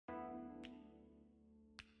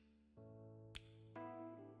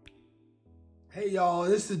Hey y'all,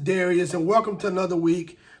 this is Darius and welcome to another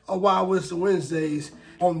week of Wild Wisdom Wednesdays.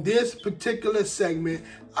 On this particular segment,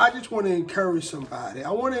 I just want to encourage somebody.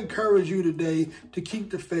 I want to encourage you today to keep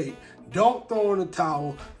the faith. Don't throw in the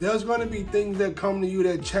towel. There's going to be things that come to you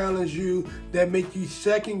that challenge you, that make you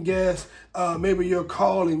second guess maybe your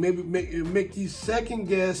calling, maybe make you second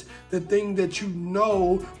guess the thing that you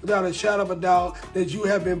know without a shadow of a doubt that you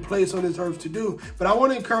have been placed on this earth to do. But I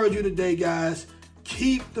want to encourage you today, guys.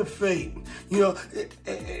 Keep the faith. You know,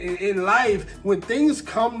 in life, when things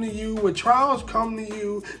come to you, when trials come to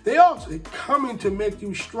you, they are coming to make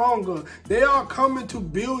you stronger. They are coming to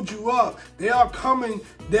build you up. They are coming,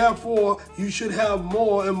 therefore, you should have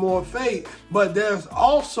more and more faith. But there's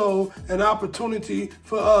also an opportunity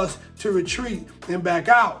for us to retreat and back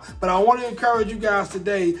out. But I want to encourage you guys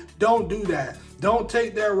today, don't do that. Don't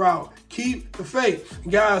take that route. Keep the faith.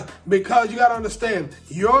 Guys, because you got to understand,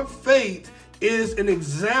 your faith is an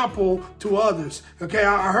example to others. Okay,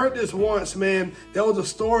 I heard this once, man. There was a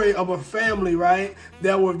story of a family, right?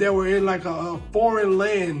 That were in like a foreign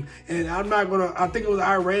land, and I think it was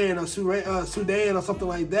Iran or Sudan or something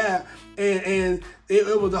like that. And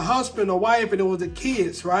it was a husband, a wife, and it was the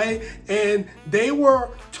kids, right? And they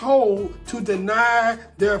were told to deny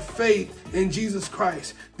their faith in Jesus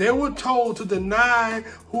Christ. They were told to deny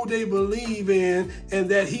who they believe in and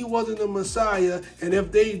that he wasn't the Messiah. And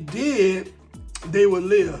if they did, they would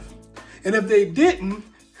live. And if they didn't,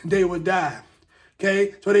 they would die.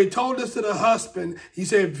 Okay, so they told this to the husband. He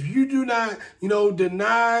said, if you do not,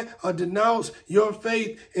 deny or denounce your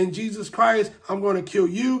faith in Jesus Christ, I'm going to kill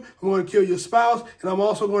you. I'm going to kill your spouse. And I'm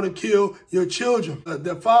also going to kill your children.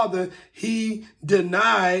 The father, he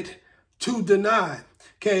denied to deny.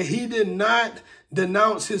 Okay, he did not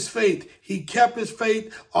denounce his faith. He kept his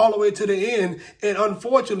faith all the way to the end. And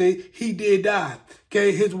unfortunately, he did die.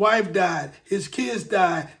 Okay, his wife died. His kids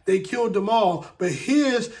died. They killed them all. But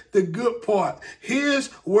here's the good part. Here's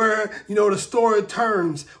where, the story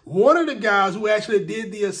turns. One of the guys who actually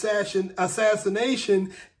did the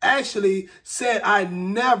assassination actually said, I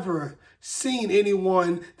never seen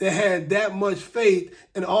anyone that had that much faith,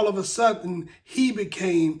 and all of a sudden he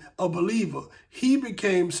became a believer. He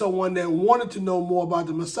became someone that wanted to know more about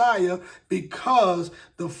the Messiah because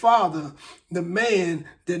the father, the man,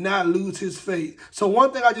 did not lose his faith. So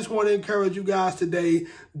one thing I just want to encourage you guys today,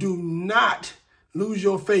 do not lose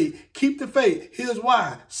your faith. Keep the faith. Here's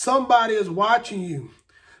why. Somebody is watching you.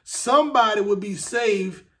 Somebody will be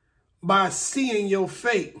saved by seeing your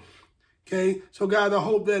faith. Okay, so guys, I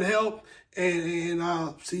hope that helped, and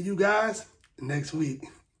I'll see you guys next week.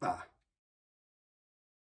 Bye.